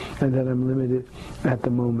injuries and that I'm limited at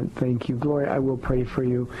the moment. Thank you. Gloria, I will pray for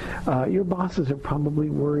you. Your bosses are probably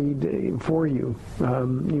worried for you.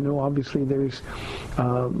 Obviously there's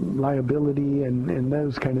liability and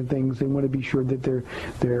those kind of things. They want to be sure that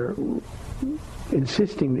they're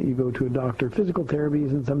insisting that you go to a doctor. Physical therapy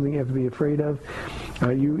isn't something you have to be afraid of.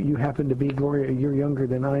 You happen to be, Gloria, you're younger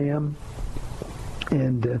than I am.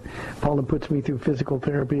 And Paula puts me through physical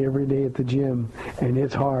therapy every day at the gym, and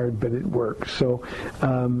it's hard, but it works. So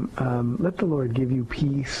let the Lord give you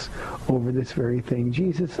peace over this very thing.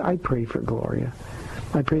 Jesus, I pray for Gloria.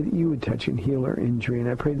 I pray that you would touch and heal her injury, and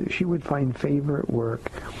I pray that she would find favor at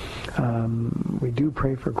work. We do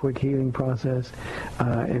pray for a quick healing process,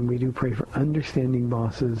 and we do pray for understanding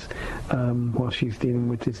bosses while she's dealing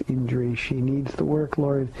with this injury. She needs the work,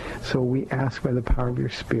 Lord, so we ask by the power of your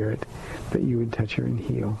Spirit that you would touch her and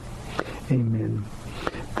heal. Amen.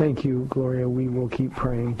 Thank you, Gloria. We will keep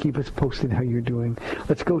praying. Keep us posted how you're doing.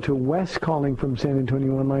 Let's go to Wes calling from San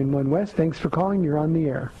Antonio on line 1. Wes, thanks for calling. You're on the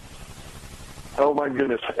air. Oh, my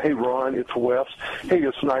goodness. Hey, Ron, it's Wes. Hey,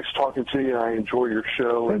 it's nice talking to you. I enjoy your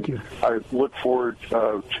show. Thank you. I look forward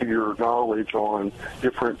to your knowledge on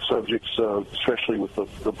different subjects, especially with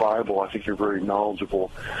the Bible. I think you're very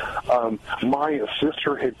knowledgeable. My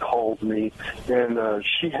sister had called me, and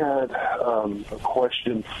she had a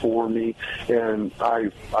question for me, and I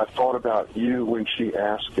thought about you when she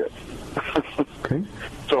asked it. Okay.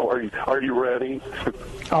 So are you ready?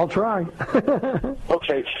 I'll try.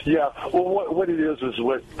 Okay, yeah. Well, what it is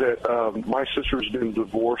that my sister's been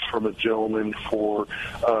divorced from a gentleman for,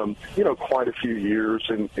 quite a few years,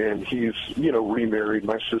 and he's, remarried.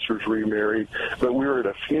 My sister's remarried. But we were at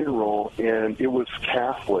a funeral, and it was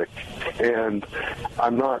Catholic, and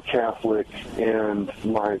I'm not Catholic, and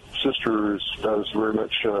my sister is very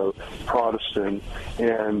much Protestant,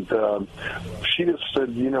 and she just said,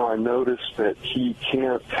 I noticed that he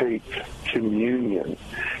can't take communion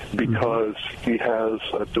because he has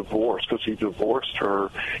a divorce, because he divorced her.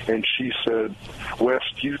 And she said, Wes,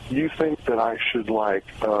 do you think that I should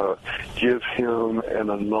give him an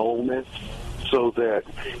annulment so that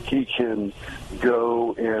he can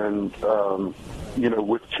go and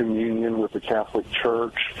with communion with the Catholic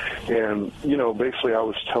Church? And basically I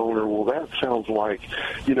was telling her, well, that sounds like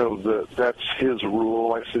that's his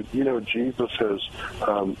rule. I said, Jesus has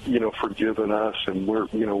forgiven us, and we're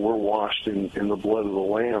washed in the blood of the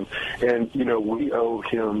Lamb, and we owe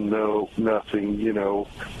him nothing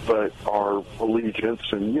but our allegiance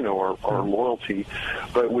and our loyalty.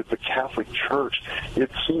 But with the Catholic Church,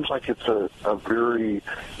 it seems like it's a very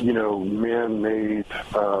man-made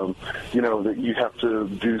that you have to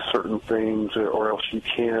do certain things or else you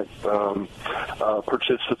can't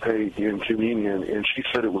participate in communion. And she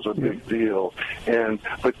said it was a big deal.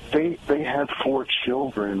 But they had 4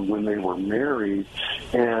 children when they were married,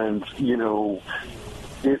 and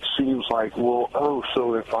it seems like,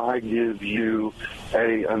 so if I give you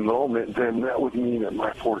a annulment, then that would mean that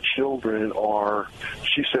my 4 children are,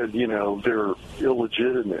 she said, they're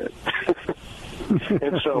illegitimate.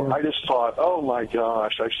 And so I just thought, oh my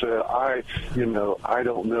gosh, I said, I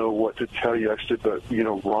don't know what to tell you. I said, but,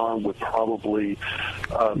 Ron would probably,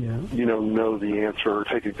 know the answer or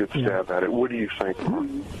take a good stab at it. What do you think?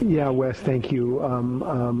 Yeah, Wes, thank you.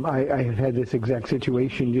 I had this exact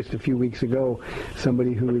situation just a few weeks ago.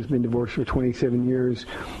 Somebody who has been divorced for 27 years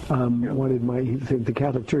he said, the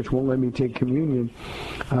Catholic Church won't let me take communion.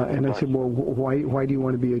 And I said, well, why do you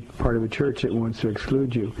want to be a part of a church that wants to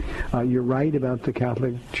exclude you? You're right about the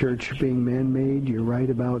Catholic Church being man-made. You're right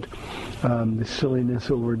about the silliness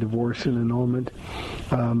over divorce and annulment.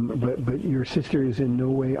 But your sister is in no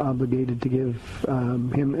way obligated to give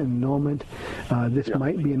him an annulment. This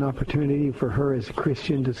might be an opportunity for her as a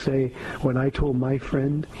Christian to say what I told my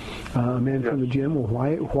friend, a man from the gym. Well,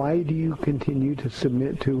 why do you continue to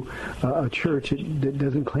submit to a church that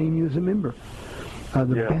doesn't claim you as a member?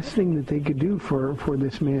 The best thing that they could do for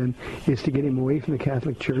this man is to get him away from the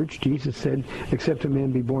Catholic Church. Jesus said, except a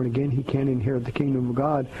man be born again, he can't inherit the kingdom of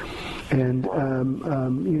God. And,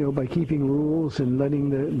 by keeping rules and letting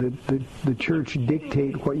the church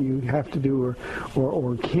dictate what you have to do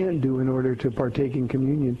or can't do in order to partake in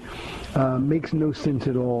communion makes no sense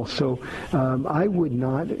at all. So I would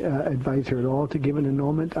not advise her at all to give an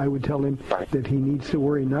annulment. I would tell him that he needs to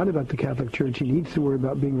worry not about the Catholic Church. He needs to worry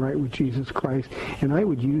about being right with Jesus Christ And I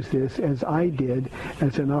would use this, as I did,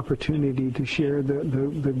 as an opportunity to share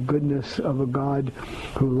the goodness of a God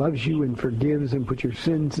who loves you and forgives and puts your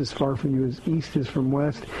sins as far from you as east is from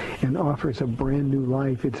west and offers a brand new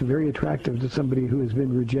life. It's very attractive to somebody who has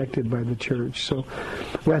been rejected by the church. So,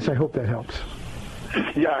 Wes, I hope that helps.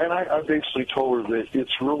 Yeah, and I basically told her that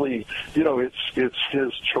it's really, it's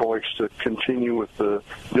his choice to continue with the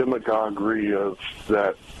demagoguery of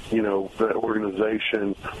that, that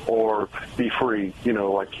organization, or be free,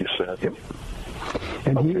 like you said. Yep.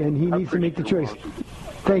 And he needs to make the choice.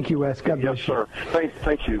 Thank you, Wes. God bless you. Yes, sir.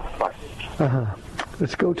 Thank you. Bye.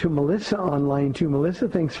 Let's go to Melissa on line 2. Melissa,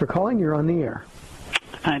 thanks for calling. You're on the air.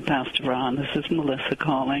 Hi, Pastor Ron. This is Melissa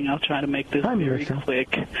calling. I'll try to make this very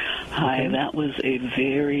quick. Hi, okay. That was a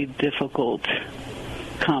very difficult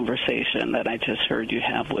conversation that I just heard you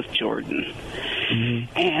have with Jordan.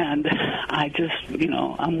 Mm-hmm. And I just,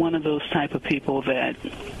 I'm one of those type of people that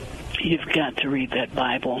you've got to read that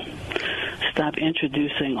Bible. Stop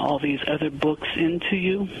introducing all these other books into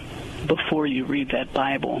you before you read that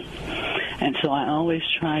Bible. And so I always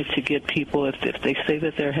try to get people, if they say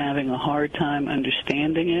that they're having a hard time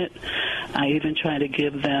understanding it, I even try to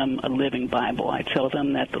give them a living Bible. I tell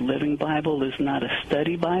them that the living Bible is not a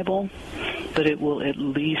study Bible, but it will at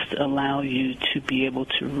least allow you to be able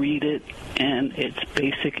to read it in its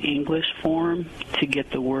basic English form to get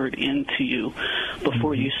the word into you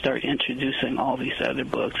before you start introducing all these other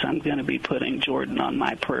books. I'm going to be putting Jordan on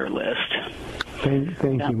my prayer list.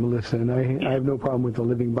 Thank you, Melissa. And I have no problem with the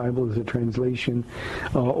Living Bible as a translation,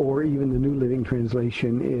 or even the New Living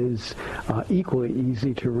Translation is equally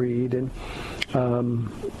easy to read. And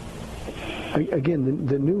again,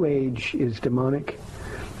 the New Age is demonic,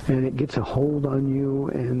 and it gets a hold on you,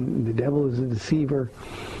 and the devil is a deceiver.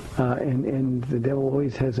 And the devil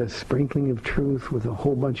always has a sprinkling of truth with a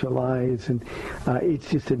whole bunch of lies, and it's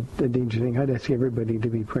just a dangerous thing. I'd ask everybody to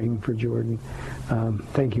be praying for Jordan.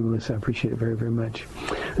 Thank you, Melissa. I appreciate it very, very much.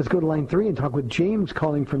 Let's go to line 3 and talk with James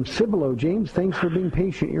calling from Cibolo. James, thanks for being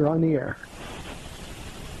patient. You're on the air.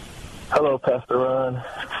 Hello, Pastor Ron.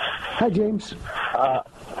 Hi, James. Hi.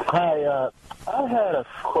 I had a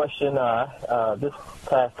question. This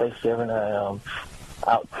past Thanksgiving, I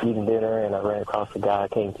out eating dinner, and I ran across a guy who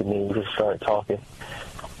came to me and just started talking.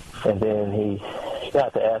 And then he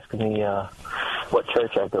got to asking me what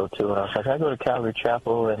church I go to. And I was like, I go to Calvary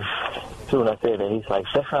Chapel. And soon I said that, he's like,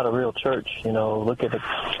 that's not a real church. Look at the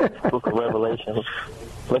book of Revelation.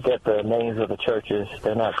 Look at the names of the churches.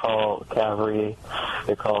 They're not called Calvary.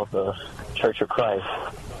 They're called the Church of Christ.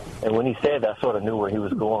 And when he said that, I sort of knew where he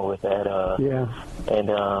was going with that. And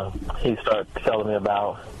he started telling me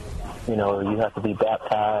about, you have to be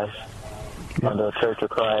baptized under the Church of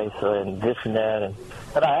Christ and this and that.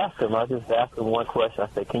 And I asked him, I just asked him one question. I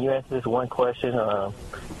said, can you answer this one question?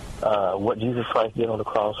 What Jesus Christ did on the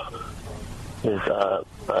cross, his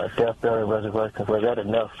death, burial, and resurrection, was that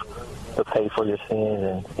enough to pay for your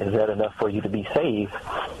sins? And is that enough for you to be saved?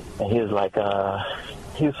 And he was like,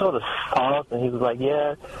 he was sort of paused, and he was like,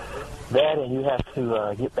 yeah, that, and you have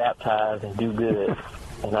to get baptized and do good.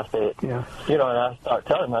 And I said, and I started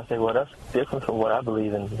telling him, I said, well, that's different from what I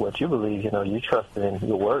believe and what you believe. You trust in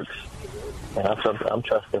your works. And I'm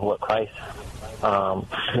trusting what Christ,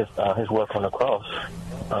 his work on the cross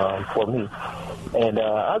for me. And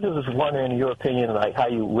I just was wondering, in your opinion, like how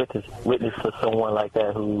you witness to someone like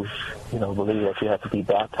that who, believe that you have to be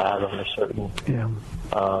baptized on a certain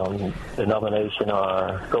denomination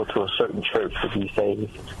or go to a certain church to be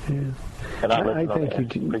saved. Yeah. And I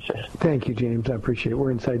thank you. Thank you, James. I appreciate it.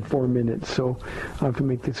 We're inside 4 minutes, so I have to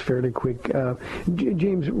make this fairly quick.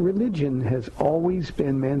 James, religion has always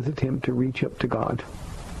been man's attempt to reach up to God.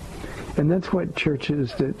 And that's what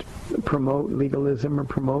churches that promote legalism or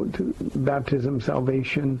promote baptism,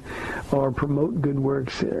 salvation, or promote good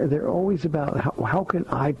works, they're always about how can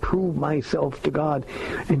I prove myself to God?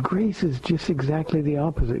 And grace is just exactly the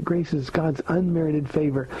opposite. Grace is God's unmerited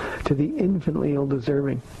favor to the infinitely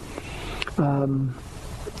ill-deserving. When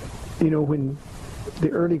the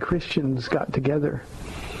early Christians got together,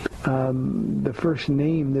 the first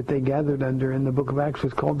name that they gathered under in the book of Acts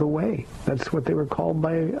was called the Way. That's what they were called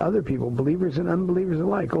by other people, believers and unbelievers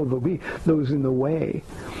alike. Oh, there'll be those in the way.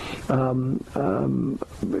 There's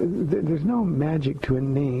no magic to a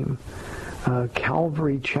name.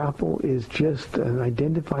 Calvary Chapel is just an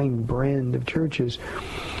identifying brand of churches.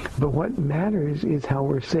 But what matters is how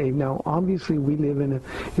we're saved. Now, obviously, we live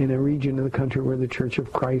in a region of the country where the Church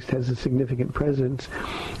of Christ has a significant presence,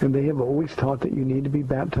 and they have always taught that you need to be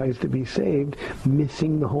baptized to be saved,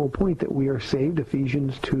 missing the whole point that we are saved.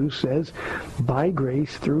 Ephesians 2 says, by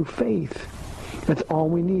grace through faith. That's all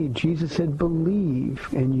we need. Jesus said, believe,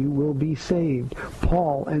 and you will be saved.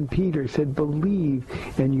 Paul and Peter said, believe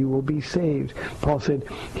and you will be saved. Paul said,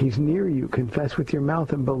 he's near you. Confess with your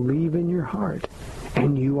mouth and believe in your heart,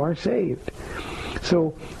 and you are saved. So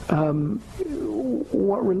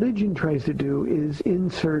what religion tries to do is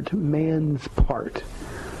insert man's part.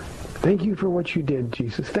 Thank you for what you did,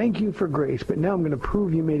 Jesus. Thank you for grace, but now I'm going to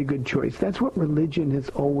prove you made a good choice. That's what religion has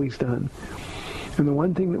always done. And the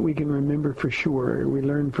one thing that we can remember for sure, we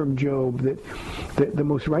learned from Job that the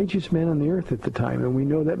most righteous man on the earth at the time, and we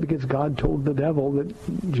know that because God told the devil that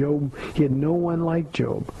Job, he had no one like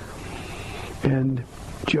Job. And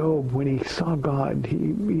Job, when he saw God,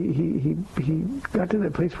 he got to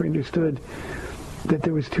that place where he understood that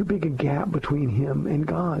there was too big a gap between him and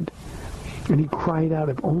God. And he cried out,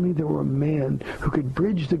 if only there were a man who could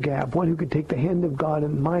bridge the gap, one who could take the hand of God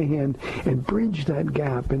in my hand and bridge that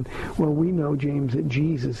gap. And, well, we know, James, that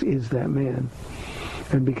Jesus is that man.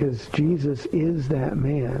 And because Jesus is that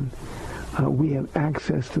man, we have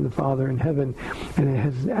access to the Father in heaven, and it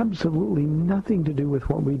has absolutely nothing to do with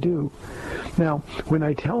what we do. Now, when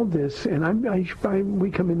I tell this, and we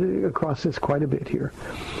come across this quite a bit here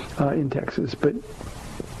in Texas, but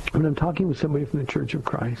when I'm talking with somebody from the Church of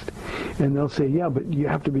Christ, and they'll say, yeah, but you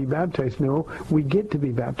have to be baptized. No, we get to be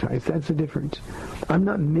baptized. That's the difference. I'm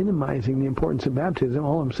not minimizing the importance of baptism.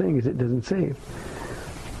 All I'm saying is it doesn't save.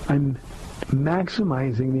 I'm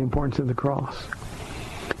maximizing the importance of the cross.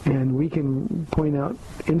 And we can point out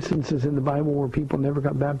instances in the Bible where people never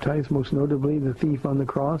got baptized, most notably the thief on the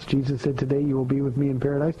cross. Jesus said, today you will be with me in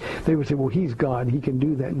paradise. They would say, well, he's God. He can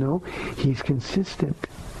do that. No, he's consistent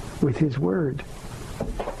with his word.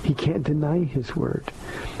 He can't deny his word.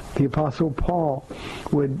 The Apostle Paul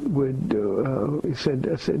said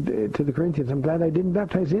to the Corinthians, I'm glad I didn't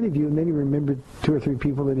baptize any of you. And then he remembered 2 or 3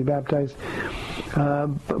 people that he baptized.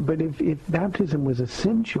 But if baptism was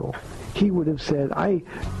essential, he would have said, I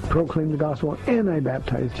proclaimed the gospel and I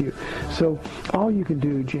baptized you. So all you can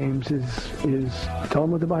do, James, is tell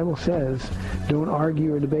them what the Bible says. Don't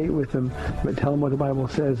argue or debate with them, but tell them what the Bible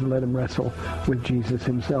says and let them wrestle with Jesus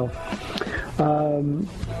himself.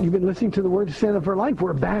 You've been listening to the Word to Stand Up for Life.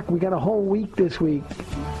 We're back. We got a whole week this week.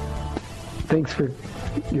 Thanks for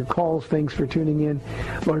your calls. Thanks for tuning in.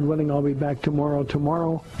 Lord willing, I'll be back tomorrow,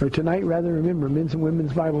 or tonight, rather. Remember, men's and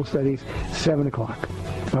women's Bible studies, 7 o'clock.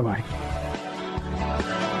 Bye-bye.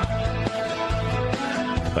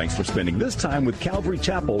 Thanks for spending this time with Calvary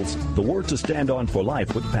Chapel's The Word to Stand On for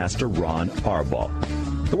Life with Pastor Ron Arbaugh.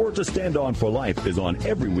 The Word to Stand On for Life is on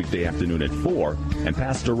every weekday afternoon at 4, and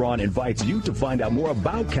Pastor Ron invites you to find out more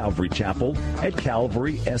about Calvary Chapel at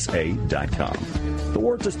calvarysa.com. The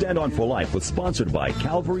Word to Stand On for Life was sponsored by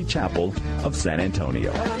Calvary Chapel of San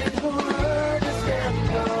Antonio.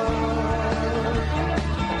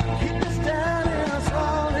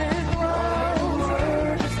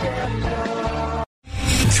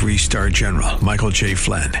 Three-star General Michael J.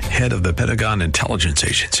 Flynn, head of the Pentagon Intelligence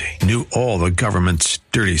Agency, knew all the government's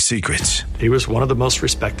dirty secrets. He was one of the most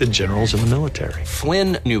respected generals in the military.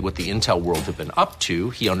 Flynn knew what the intel world had been up to.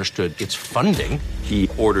 He understood its funding. He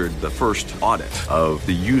ordered the first audit of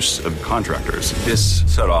the use of contractors. This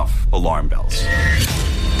set off alarm bells.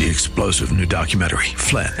 The explosive new documentary,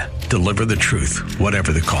 Flynn, Deliver the Truth,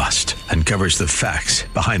 Whatever the Cost, uncovers the facts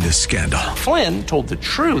behind this scandal. Flynn told the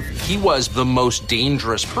truth. He was the most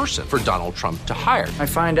dangerous person for Donald Trump to hire. I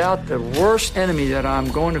find out the worst enemy that I'm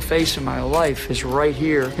going to face in my life is right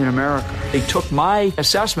here in America. They took my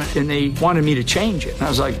assessment and they wanted me to change it. And I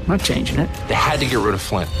was like, I'm not changing it. They had to get rid of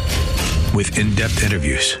Flynn. With in-depth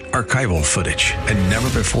interviews, archival footage, and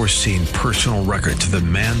never-before-seen personal records of the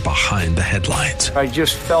man behind the headlines. I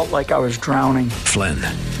just felt like I was drowning. Flynn,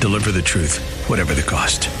 Deliver the Truth, Whatever the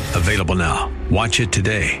Cost. Available now. Watch it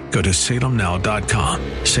today. Go to salemnow.com.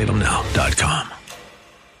 salemnow.com.